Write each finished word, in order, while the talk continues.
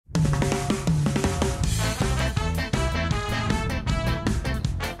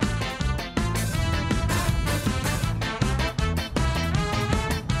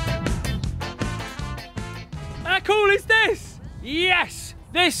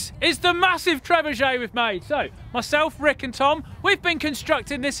This is the massive trebuchet we've made. So, myself, Rick and Tom, we've been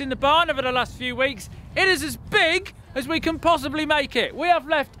constructing this in the barn over the last few weeks. It is as big as we can possibly make it. We have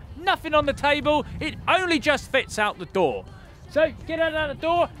left nothing on the table. It only just fits out the door. So, get it out the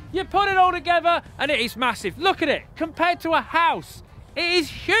door, you put it all together, and it is massive. Look at it, compared to a house, it is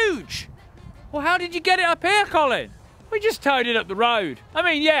huge. Well, how did you get it up here, Colin? We just towed it up the road. I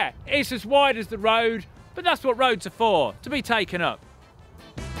mean, yeah, it's as wide as the road, but that's what roads are for, to be taken up.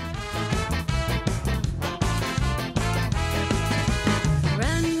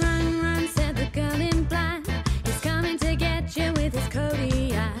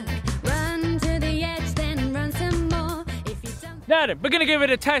 Now then, we're going to give it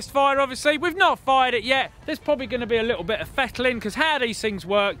a test fire, obviously. We've not fired it yet. There's probably going to be a little bit of fettling, because how these things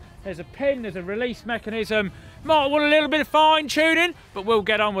work, there's a pin, there's a release mechanism. Might want a little bit of fine tuning, but we'll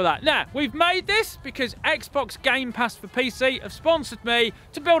get on with that. Now, we've made this because Xbox Game Pass for PC have sponsored me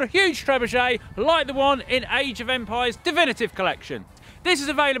to build a huge trebuchet like the one in Age of Empires Definitive Collection. This is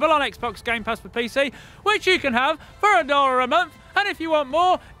available on Xbox Game Pass for PC, which you can have for $1 a month. And if you want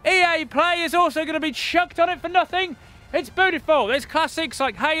more, EA Play is also going to be chucked on it for nothing. It's beautiful. There's classics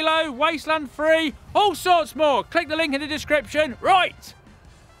like Halo, Wasteland 3, all sorts more. Click the link in the description. Right,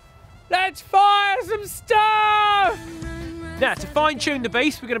 let's fire some stuff! Now, to fine-tune the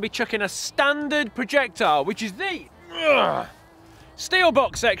beast, we're going to be chucking a standard projectile, which is the steel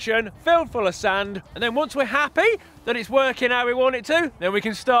box section filled full of sand. And then once we're happy that it's working how we want it to, then we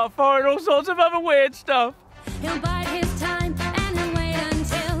can start firing all sorts of other weird stuff. He'll bide his time and he'll wait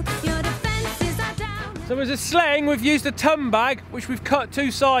until your defenses are down. So as a sling, we've used a ton bag, which we've cut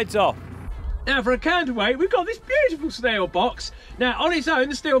 2 sides off. Now for a counterweight, we've got this beautiful steel box. Now on its own,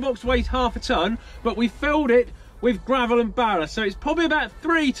 the steel box weighs half a ton, but we filled it with gravel and ballast, so it's probably about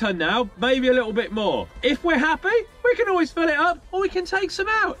 3 ton now, maybe a little bit more. If we're happy, we can always fill it up, or we can take some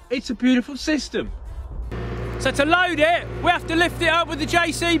out. It's a beautiful system. So to load it, we have to lift it up with the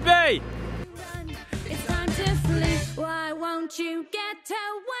JCB. It's time to flee. Why won't you get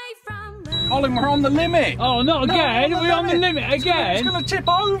away from me? Colin, we're on the limit. Oh, not again. We're on the limit again. It's going to tip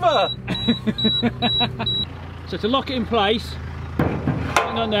over. So to lock it in place,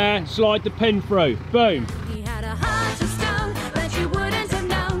 hang on there, slide the pin through. Boom. He had a heart of stone, but you wouldn't have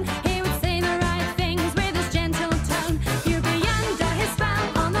known. He would say the right things with his gentle tone. You'd be under his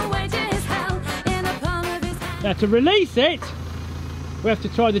spell, on the way to his hell, in the palm of his hand. Now to release it, we have to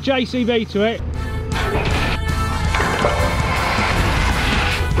tie the JCB to it.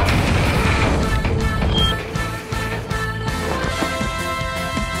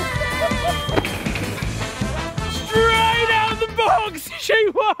 She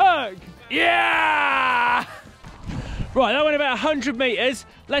worked! Yeah! Right, that went about 100 metres.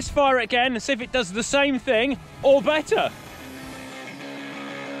 Let's fire it again and see if it does the same thing or better.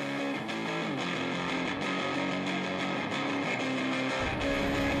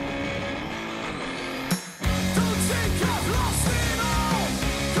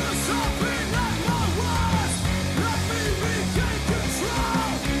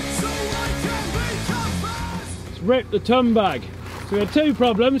 Let's rip the ton bag. So we had 2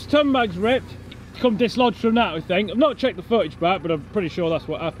 problems. Ton bag's ripped, come dislodged from that, I think. I've not checked the footage back, but I'm pretty sure that's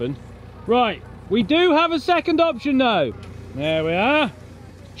what happened. Right, we do have a second option though. There we are.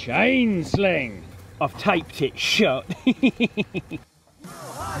 Chain sling. I've taped it shut.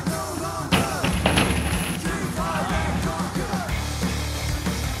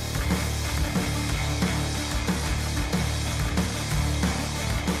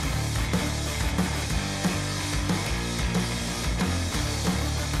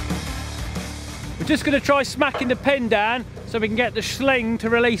 We're just going to try smacking the pin down so we can get the sling to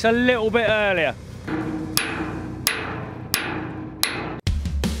release a little bit earlier.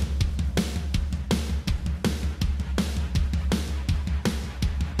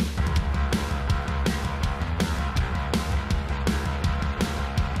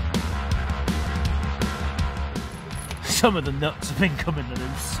 Some of the nuts have been coming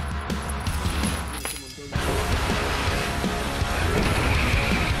loose.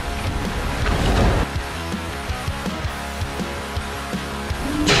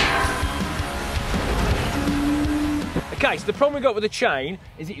 Okay, so the problem we've got with the chain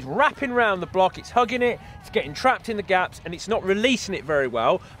is it's wrapping around the block, it's hugging it, it's getting trapped in the gaps, and it's not releasing it very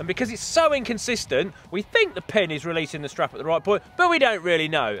well. And because it's so inconsistent, we think the pin is releasing the strap at the right point, but we don't really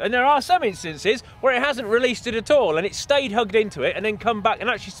know. And there are some instances where it hasn't released it at all, and it's stayed hugged into it and then come back and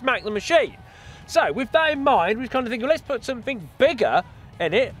actually smack the machine. So with that in mind, we kind of think, well, let's put something bigger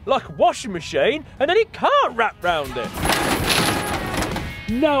in it, like a washing machine, and then it can't wrap round it.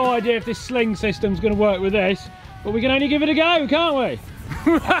 No idea if this sling system's going to work with this. But we can only give it a go, can't we?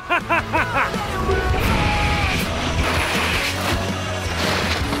 Oh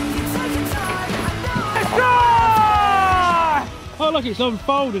look, it's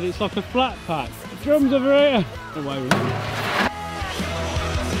unfolded, it's like a flat pack. The drum's over here. Away with it.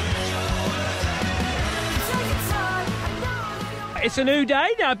 It's a new day.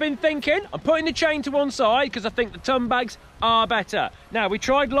 Now I've been thinking, I'm putting the chain to one side because I think the ton bags are better. Now we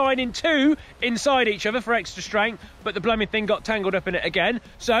tried lining two inside each other for extra strength, but the blooming thing got tangled up in it again.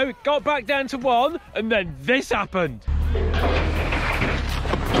 So it got back down to one, and then this happened.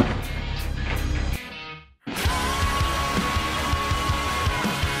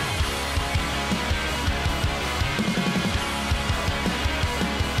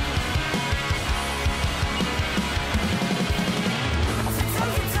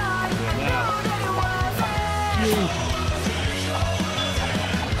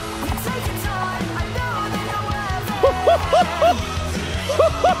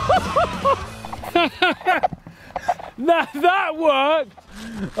 That worked.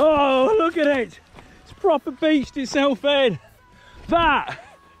 Oh, look at it. It's proper beached itself in. That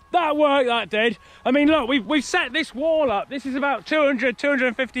worked, that did. I mean, look, we've set this wall up. This is about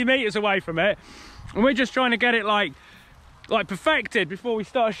 250 meters away from it, and we're just trying to get it like perfected before we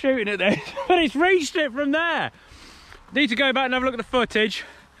start shooting at this. But it's reached it from there. Need to go back and have a look at the footage,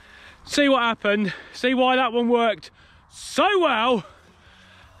 see what happened, see why that one worked so well,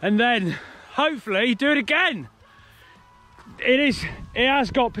 and then hopefully do it again. It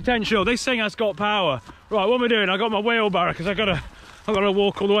has got potential. This thing has got power. Right, what am I doing? I got my wheelbarrow because I've got to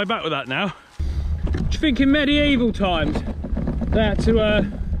walk all the way back with that now. Do you think in medieval times they had to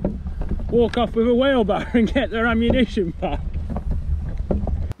walk off with a wheelbarrow and get their ammunition back?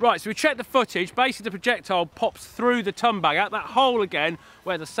 Right, so we checked the footage. Basically the projectile pops through the ton bag out that hole again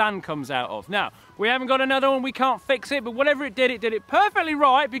where the sand comes out of. Now, we haven't got another one, we can't fix it, but whatever it did it perfectly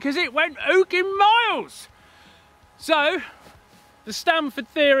right because it went ooking miles. So, the Stanford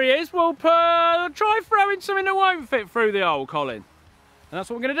theory is we'll try throwing something that won't fit through the hole, Colin. And that's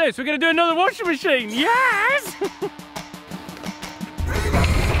what we're going to do. So we're going to do another washing machine. Yes!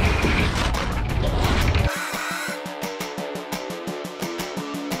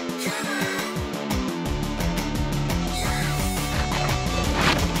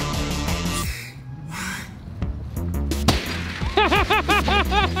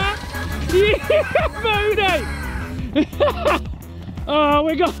 Yeah, Moody! Oh,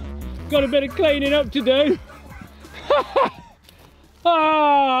 we got a bit of cleaning up to do.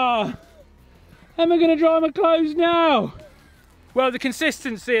 Ah, am I going to dry my clothes now? Well, the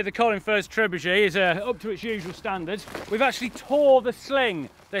consistency of the colinfurze Trebuchet is up to its usual standards. We've actually tore the sling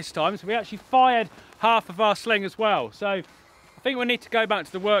this time, so we actually fired half of our sling as well. So I think we need to go back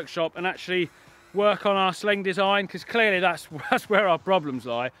to the workshop and actually work on our sling design, because clearly that's where our problems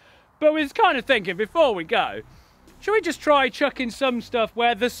lie. But we was kind of thinking before we go, should we just try chucking some stuff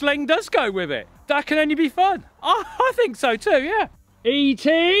where the sling does go with it? That can only be fun. I think so too, yeah. E.T.,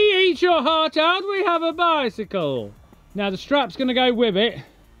 eat your heart out, we have a bicycle. Now the strap's going to go with it,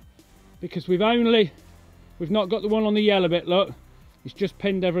 because we've not got the one on the yellow bit, look. It's just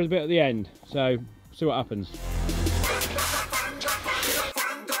pinned over a bit at the end, so see what happens.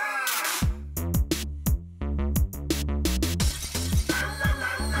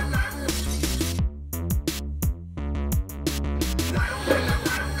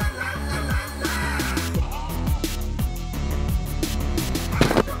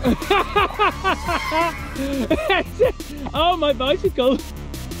 Oh, my bicycle.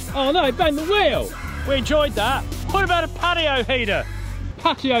 Oh no, it bent the wheel. We enjoyed that. What about a patio heater?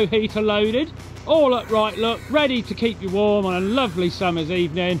 Patio heater loaded, all upright, look, ready to keep you warm on a lovely summer's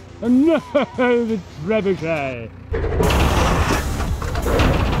evening. And no, the Trebuchet.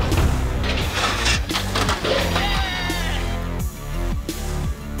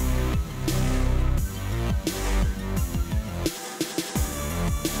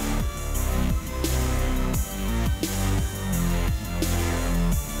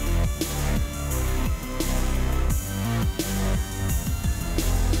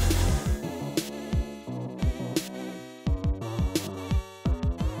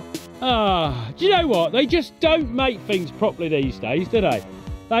 Ah, do you know what? They just don't make things properly these days, do they?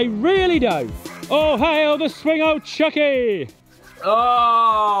 They really don't. Oh, hail the swing old Chucky!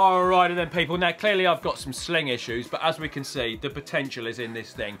 Oh, righty then, people. Now, clearly I've got some sling issues, but as we can see, the potential is in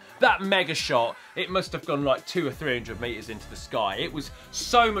this thing. That mega shot, it must have gone like 200 or 300 meters into the sky. It was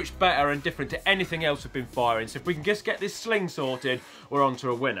so much better and different to anything else we've been firing. So if we can just get this sling sorted, we're on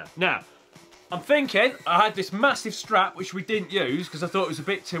to a winner. Now, I'm thinking, I had this massive strap, which we didn't use because I thought it was a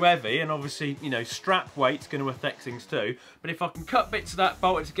bit too heavy, and obviously, you know, strap weight's going to affect things too. But if I can cut bits of that,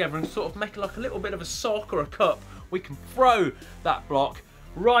 bolt it together, and sort of make it like a little bit of a sock or a cup, we can throw that block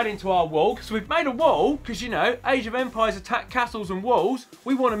right into our wall. So we've made a wall, because, you know, Age of Empires attack castles and walls.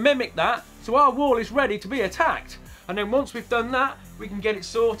 We want to mimic that, so our wall is ready to be attacked. And then once we've done that, we can get it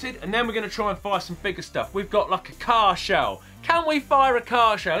sorted, and then we're going to try and fire some bigger stuff. We've got like a car shell. Can we fire a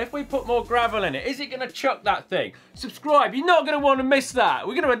car shell? If we put more gravel in it, is it going to chuck that thing? Subscribe, you're not going to want to miss that.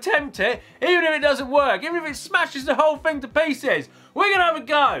 We're going to attempt it, even if it doesn't work, even if it smashes the whole thing to pieces. We're going to have a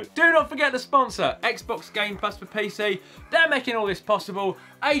go. Do not forget the sponsor, Xbox Game Pass for PC. They're making all this possible.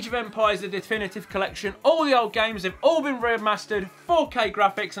 Age of Empires, the definitive collection. All the old games have all been remastered, 4K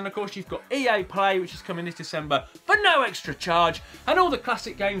graphics, and of course you've got EA Play, which is coming this December for no extra charge, and all the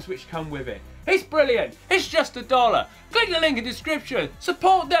classic games which come with it. It's brilliant. It's just $1. Click the link in the description.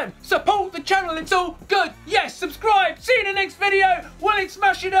 Support them. Support the channel. It's all good. Yes, subscribe. See you in the next video. Will it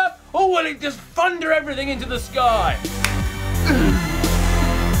smash it up, or will it just thunder everything into the sky?